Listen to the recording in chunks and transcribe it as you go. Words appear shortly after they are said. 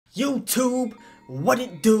YouTube, what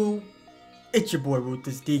it do? It's your boy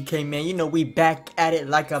Ruthless DK, man. You know we back at it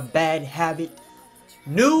like a bad habit.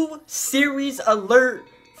 New series alert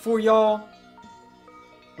for y'all.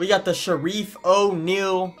 We got the Shareef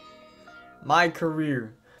O'Neal, My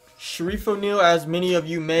Career. Shareef O'Neal, as many of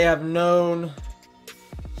you may have known,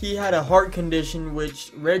 he had a heart condition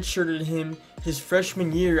which redshirted him his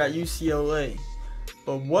freshman year at UCLA.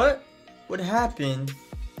 But what would happen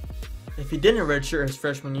if he didn't redshirt his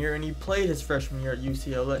freshman year and he played his freshman year at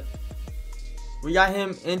UCLA? We got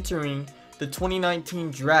him entering the 2019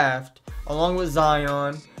 draft along with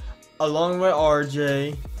Zion, along with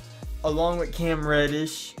RJ, along with Cam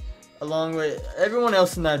Reddish, along with everyone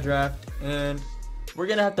else in that draft, and we're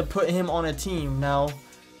gonna have to put him on a team. Now,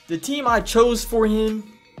 the team I chose for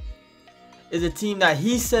him is a team that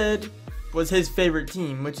he said was his favorite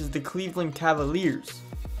team, which is the Cleveland Cavaliers,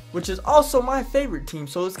 which is also my favorite team,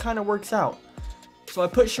 so this kind of works out. So I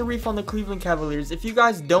put Shareef on the Cleveland Cavaliers. If you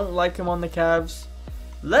guys don't like him on the Cavs,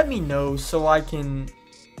 let me know so I can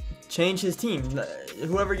change his team.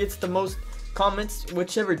 Whoever gets the most comments,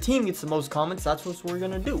 whichever team gets the most comments, that's what we're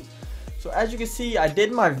gonna do. So as you can see, I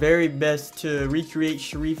did my very best to recreate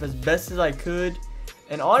Shareef as best as I could,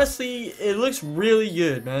 and honestly, it looks really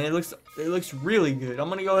good, man. It looks really good. I'm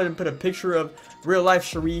gonna go ahead and put a picture of real life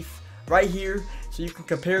Shareef right here so you can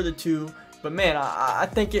compare the two. But man, I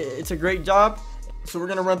think it's a great job. So we're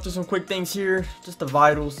gonna run through some quick things here, just the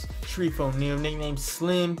vitals. Shareef O'Neal, nickname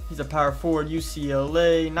Slim. He's a power forward,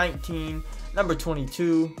 UCLA, 19, number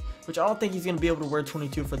 22, which I don't think he's gonna be able to wear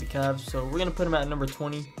 22 for the Cavs. So we're gonna put him at number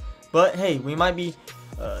 20. But hey, we might be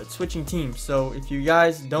switching teams. So if you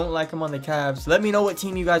guys don't like him on the Cavs, let me know what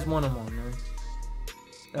team you guys want him on, man.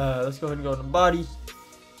 Let's go ahead and go to the body.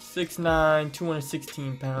 6'9",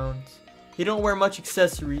 216 pounds. He don't wear much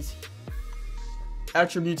accessories.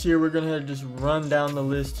 Attributes here, we're gonna just run down the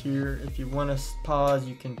list here. If you want to pause,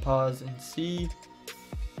 you can pause and see.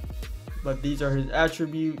 But these are his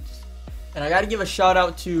attributes. And I gotta give a shout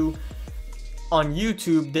out to, on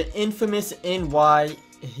YouTube, the infamous NY.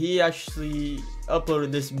 He actually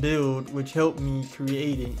uploaded this build, which helped me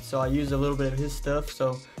create it. So I used a little bit of his stuff.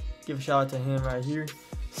 So give a shout out to him right here.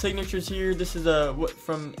 Signatures here. This is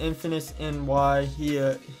from Infamous NY.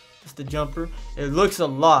 It's the jumper. It looks a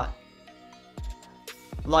lot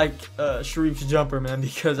like Shareef's jumper, man,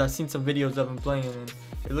 because I've seen some videos of him playing and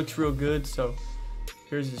it looks real good. So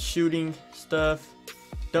here's his shooting stuff,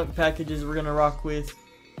 dunk packages we're gonna rock with.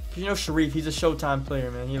 You know Shareef, he's a Showtime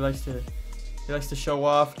player, man. He likes to show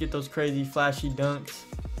off, get those crazy flashy dunks.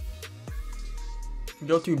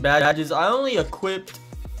 Go through badges. I only equipped,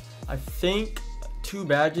 I think, 2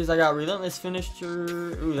 badges. I got Relentless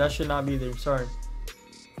Finisher. Ooh, that should not be there, sorry.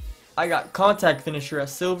 I got Contact Finisher at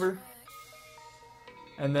silver.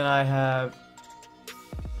 And then I have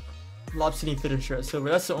Lob City Finisher at silver.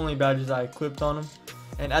 That's the only badges I equipped on him.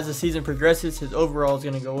 And as the season progresses, his overall is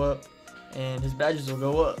going to go up and his badges will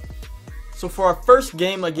go up. So for our first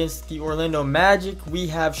game against the Orlando Magic, we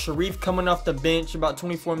have Shareef coming off the bench, about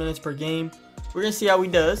 24 minutes per game. We're going to see how he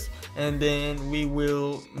does, and then we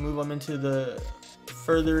will move him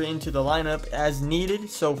further into the lineup as needed.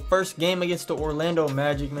 So first game against the Orlando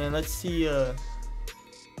Magic, man. Let's see how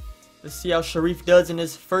Shareef does in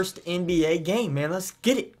his first NBA game, man. Let's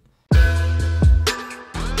get it.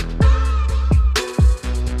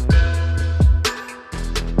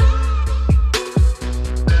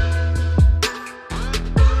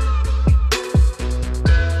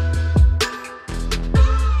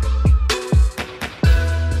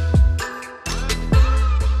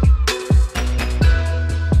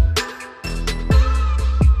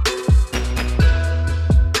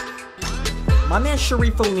 My man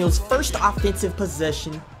Shareef O'Neal's first offensive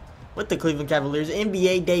possession with the Cleveland Cavaliers,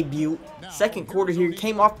 NBA debut. Second quarter here,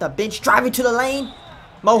 came off the bench, driving to the lane.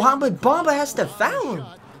 Mohamed Bamba has to foul him.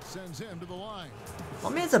 My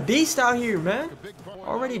man's a beast out here, man.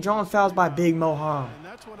 Already drawing fouls by Big Mohamed.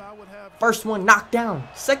 First one knocked down.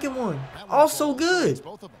 Second one, also good.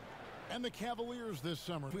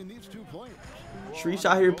 Shareef's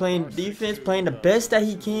out here playing defense, playing the best that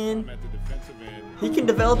he can. He can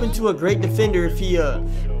develop into a great defender if he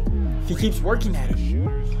keeps working at it.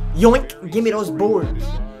 Yoink, give me those boards.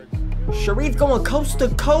 Shareef going coast to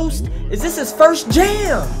coast. Is this his first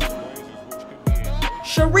jam?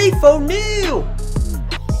 Shareef O'Neal.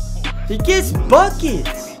 He gets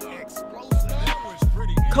buckets.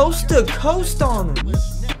 Coast to coast on him.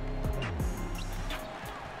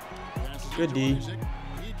 Good D.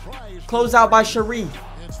 Close out by Shareef.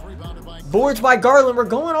 Boards by Garland. We're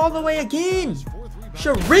going all the way again.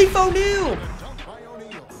 Shareef O'Neal.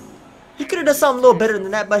 He could have done something a little better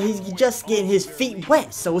than that, but he's just getting his feet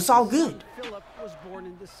wet, so it's all good.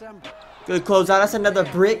 Good closeout. That's another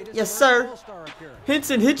brick. Yes, sir.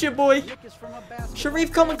 Henson, hit your boy.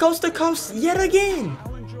 Shareef coming coast to coast yet again.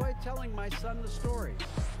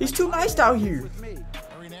 He's too nice out here.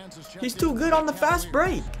 He's too good on the fast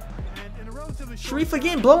break. Shareef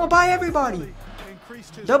again, blowing by everybody.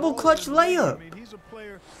 Double clutch layup. He's a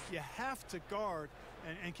player you have to guard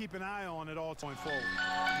and keep an eye on at all going forward.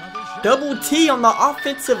 Double T on the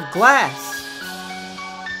offensive glass.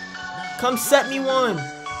 Come set me one.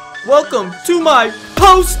 Welcome to my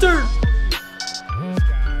poster.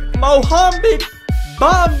 Mohammed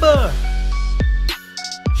Bamba.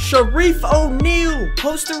 Shareef O'Neal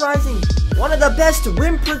posterizing one of the best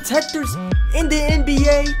rim protectors in the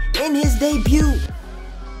NBA in his debut.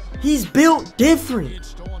 He's built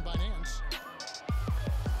different.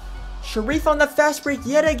 Shareef on the fast break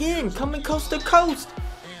yet again, coming coast to coast.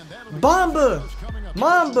 Bamba.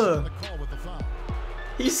 Mamba.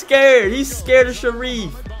 He's scared. He's scared of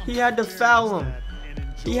Shareef. He had to foul him.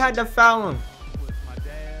 He had to foul him.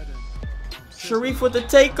 Shareef with the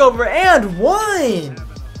takeover and one.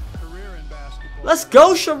 Let's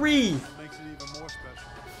go, Shareef.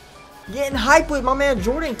 Getting hype with my man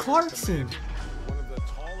Jordan Clarkson.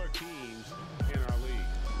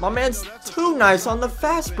 My man's too nice on the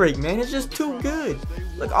fast break, man. It's just too good.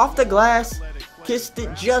 Look, off the glass. Kissed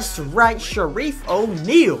it just right. Shareef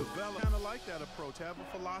O'Neal.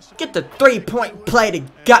 Get the three-point play to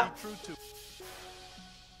gut.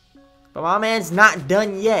 But my man's not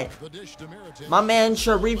done yet. My man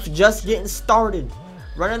Shareef just getting started.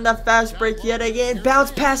 Running the fast break yet again.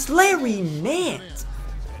 Bounce pass Larry Nance.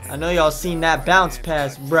 I know y'all seen that bounce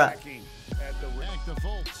pass, bruh.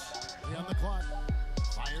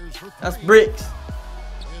 That's bricks.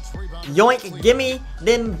 Yoink, gimme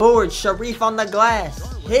them boards. Shareef on the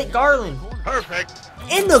glass. Hit Garland. Perfect.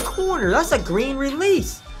 In the corner. That's a green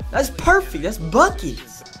release. That's perfect. That's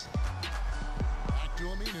buckets.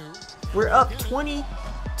 We're up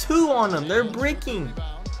 22 on them. They're bricking.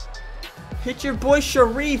 Hit your boy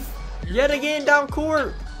Shareef. Yet again down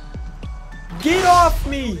court. Get off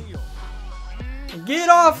me. Get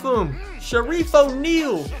off him. Shareef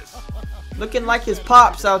O'Neal. Looking like his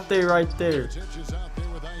pops out there right there.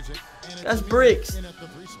 That's bricks.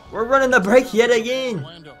 We're running the break yet again.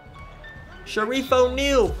 Shareef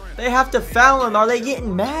O'Neal. They have to foul him. Are they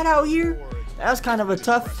getting mad out here? That's kind of a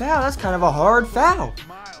tough foul. That's kind of a hard foul.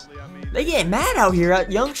 They getting mad out here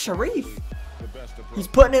at young Shareef. He's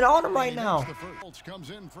putting it on him right now.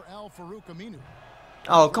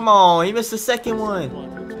 Oh, come on. He missed the second one.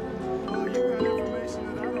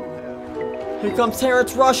 Here comes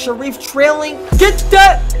Terrence Ross. Shareef trailing. Get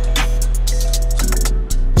that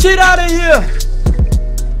shit out of here.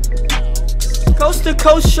 Coast to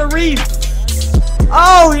coast Shareef.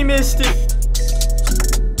 Oh, he missed it.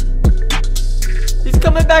 He's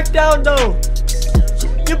coming back down though.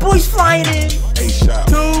 Your boy's flying in.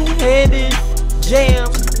 Two-handed jam.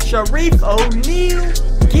 Shareef O'Neal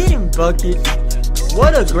getting bucket.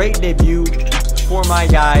 What a great debut for my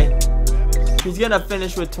guy. He's gonna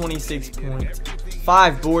finish with 26 points,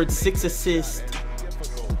 5 boards, 6 assists,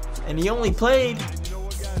 and he only played.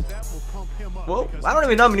 Well, I don't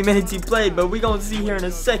even know how many minutes he played, but we're gonna see here in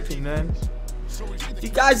a second, man. If you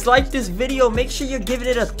guys like this video, make sure you're giving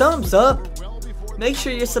it a thumbs up. Make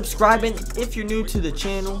sure you're subscribing if you're new to the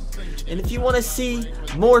channel. And if you want to see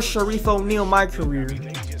more Shareef O'Neal my career,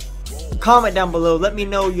 comment down below. Let me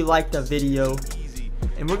know you liked the video.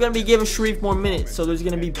 And we're going to be giving Shareef more minutes. So there's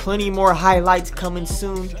going to be plenty more highlights coming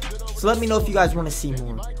soon. So let me know if you guys want to see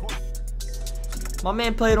more. My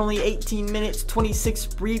man played only 18 minutes, 26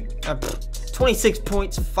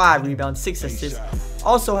 points, 5 rebounds, 6 assists.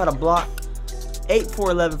 Also had a block, 8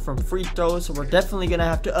 for 11 from free throws. So we're definitely going to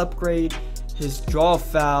have to upgrade his draw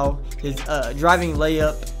foul, his driving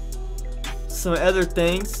layup, some other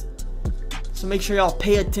things. So make sure y'all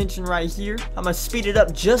pay attention right here. I'm going to speed it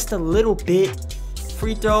up just a little bit.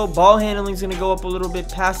 Free throw, ball handling is going to go up a little bit.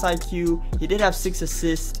 Pass IQ, he did have 6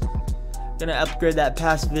 assists. Going to upgrade that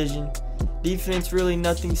pass vision. Defense, really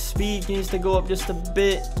nothing. Speed needs to go up just a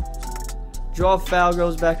bit. Draw foul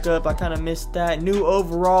goes back up. I kind of missed that. New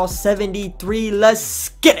overall, 73. Let's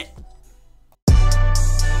get it.